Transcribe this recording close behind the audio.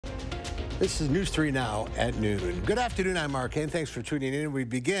This is News 3 Now at noon. Good afternoon, I'm Mark Kane. Thanks for tuning in. We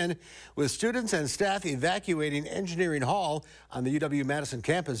begin with students and staff evacuating Engineering Hall on the UW-Madison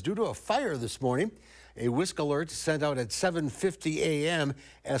campus due to a fire this morning. A whisk alert sent out at 7:50 a.m.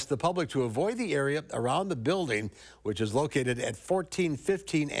 asked the public to avoid the area around the building, which is located at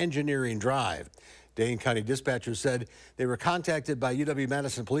 1415 Engineering Drive. Dane County dispatchers said they were contacted by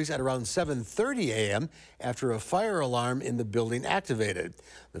UW-Madison police at around 7:30 a.m. after a fire alarm in the building activated.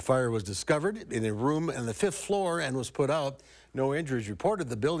 The fire was discovered in a room on the 5th floor and was put out. No injuries reported.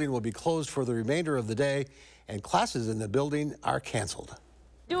 The building will be closed for the remainder of the day, and classes in the building are canceled.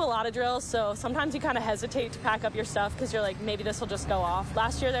 Do a lot of drills, so sometimes you kind of hesitate to pack up your stuff because you're like, maybe this will just go off.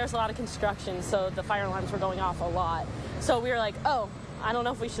 Last year there was a lot of construction, so the fire alarms were going off a lot. So we were like, oh, I don't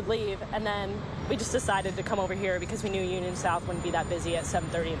know if we should leave, and then we just decided to come over here because we knew Union South wouldn't be that busy at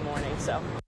 7:30 in the morning. So.